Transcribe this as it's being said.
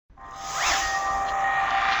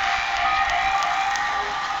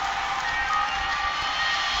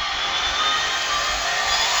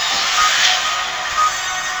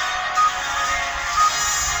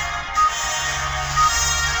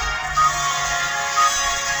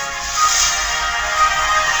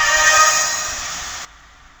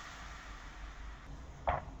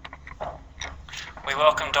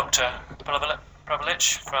Dr.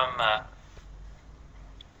 Prvulović from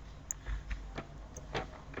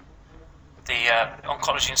the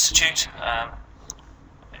Oncology Institute,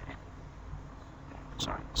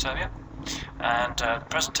 Serbia. And the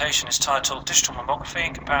presentation is titled Digital Mammography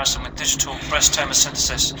in Comparison with Digital Breast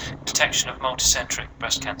Tomosynthesis, Detection of Multicentric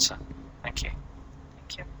Breast Cancer. Thank you.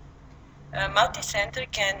 Thank you.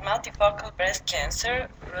 Multicentric and multifocal breast cancer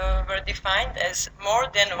were defined as more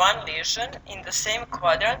than one lesion in the same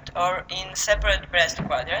quadrant or in separate breast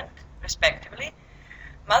quadrant, respectively.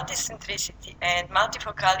 Multicentricity and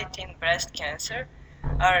multifocality in breast cancer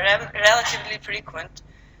are relatively frequent,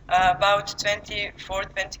 about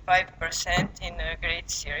 24–25% in grade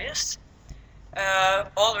series.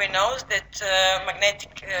 All we know is that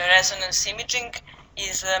magnetic resonance imaging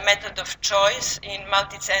is a method of choice in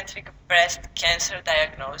multicentric breast cancer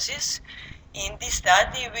diagnosis. In this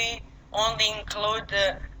study, we only include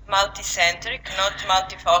multicentric, not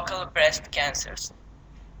multifocal breast cancers.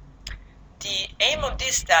 The aim of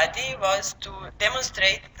this study was to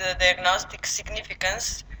demonstrate the diagnostic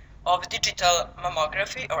significance of digital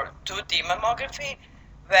mammography or 2D mammography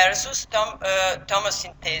versus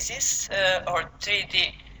tomosynthesis or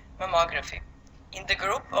 3D mammography in the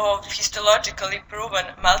group of histologically proven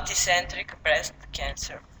multicentric breast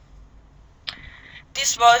cancer.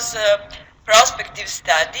 This was a prospective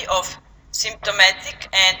study of symptomatic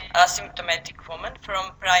and asymptomatic women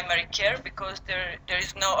from primary care because there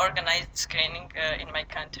is no organized screening in my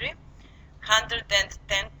country.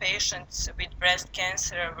 110 patients with breast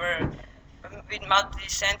cancer with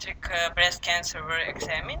multicentric breast cancer were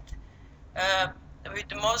examined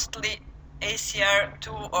with mostly ACR2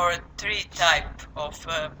 or 3 type of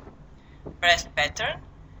breast pattern.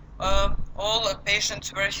 All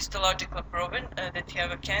patients were histologically proven that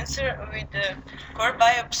have a cancer with core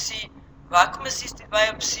biopsy, vacuum-assisted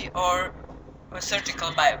biopsy, or a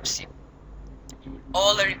surgical biopsy.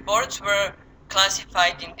 All the reports were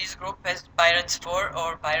classified in this group as BI-RADS 4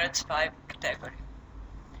 or BI-RADS 5 category.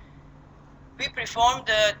 We performed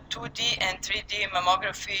 2D and 3D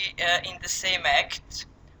mammography in the same act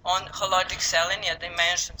on hologic cell linear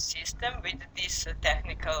dimension system with this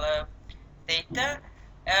technical data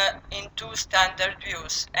in 2 standard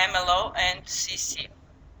views, MLO and CC.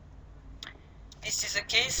 This is a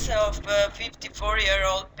case of a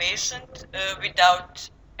 54-year-old patient without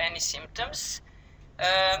any symptoms.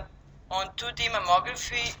 On 2D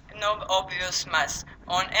mammography, no obvious mass.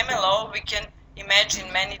 On MLO, we can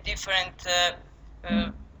imagine many different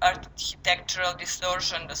architectural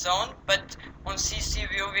distortion zone, but on CC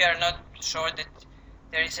view, we are not sure that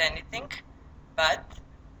there is anything. But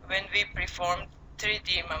when we performed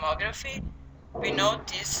 3D mammography, we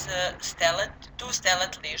notice 2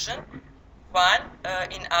 stellate lesions, one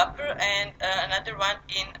in upper and another one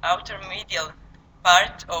in outer medial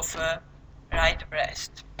part of right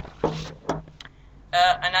breast.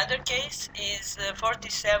 Another case is a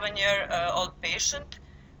 47-year-old patient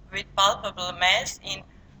with palpable mass in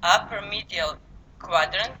upper medial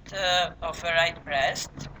quadrant of a right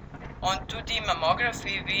breast. On 2D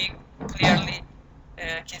mammography, we clearly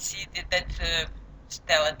can see that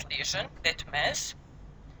stellate lesion, that mass.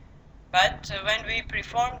 But when we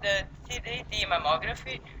performed the 3D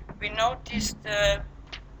mammography, we noticed,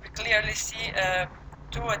 we clearly see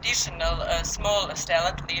 2 additional small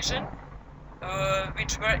stellate lesions,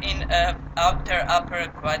 which were in outer upper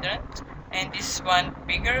quadrant, and this one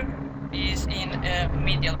bigger is in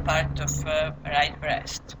medial part of right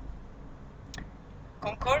breast.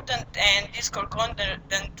 Concordant and discordant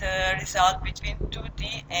result between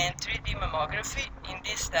 2D and 3D mammography in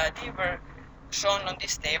this study were shown on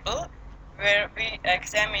this table, where we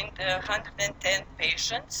examined 110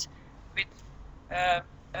 patients with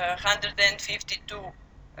 152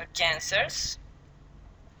 cancers.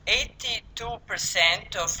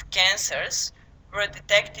 82% of cancers were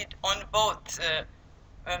detected on both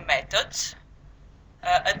methods.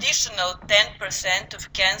 Additional 10%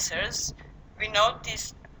 of cancers we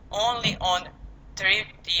noticed only on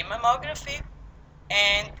 3D mammography,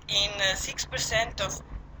 and in 6% of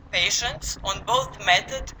patients on both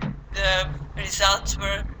methods the results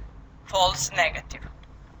were false negative.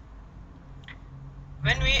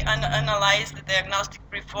 When we analyzed the diagnostic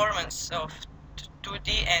performance of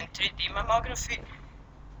 2D and 3D mammography,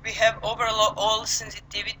 we have overall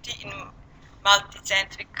sensitivity in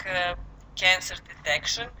multicentric cancer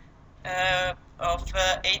detection of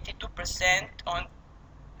 82% on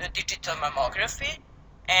the digital mammography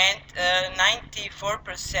and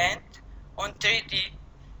 94% on 3D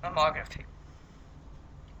mammography.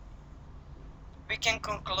 We can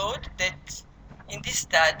conclude that in this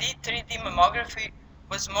study, 3D mammography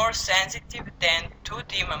was more sensitive than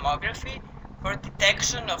 2D mammography for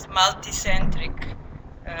detection of multicentric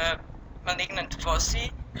malignant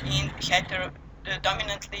foci in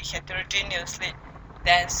dominantly heterogeneously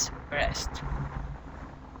dense breast.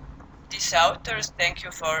 These authors, thank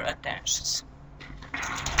you for attention.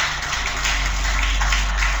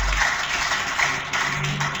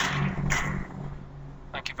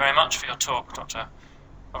 Thank you very much for your talk, Dr.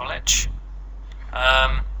 Prvulović.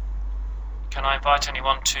 Can I invite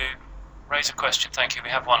anyone to raise a question? Thank you. We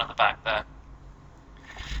have one at the back there.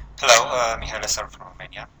 Hello, Mihail from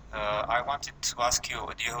Romania. I wanted to ask you,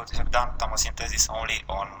 do you have done tomosynthesis only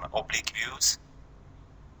on oblique views?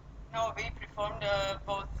 No, we performed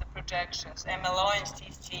both the projections, MLO and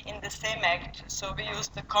CC, in the same act, so we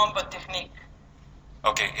used the combo technique.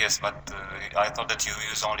 Okay, yes, but I thought that you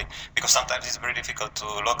use only, because sometimes it's very difficult to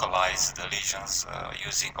localize the lesions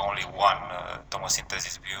using only one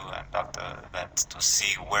tomosynthesis view, and after that to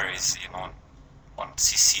see where is, on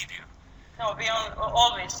CC view. No, we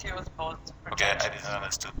always use both projections. Okay, I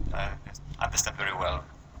didn't understand very well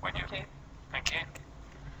when you... Okay. Thank you.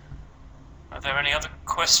 Are there any other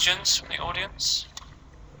questions from the audience?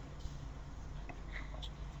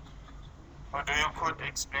 Or do you could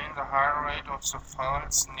explain the higher rate of the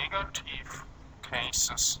false negative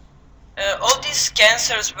cases? All these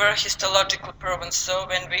cancers were histological proven, so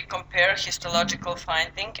when we compare histological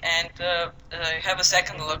finding and have a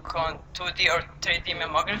second look on 2D or 3D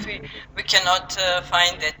mammography, we cannot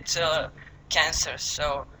find that cancer.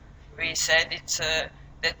 So we said it's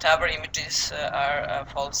that our images are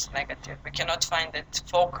false negative. We cannot find that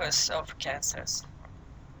focus of cancers.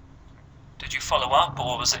 Did you follow up,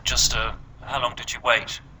 or was it just a... How long did you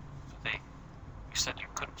wait? You said you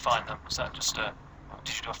couldn't find them. Was that just a...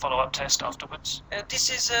 Did you do a follow-up test afterwards? This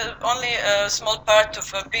is only a small part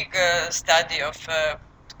of a big study of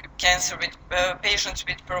cancer with patients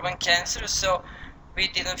with proven cancer, so we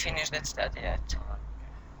didn't finish that study yet.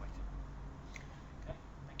 Okay,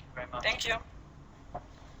 thank you very much. Thank you.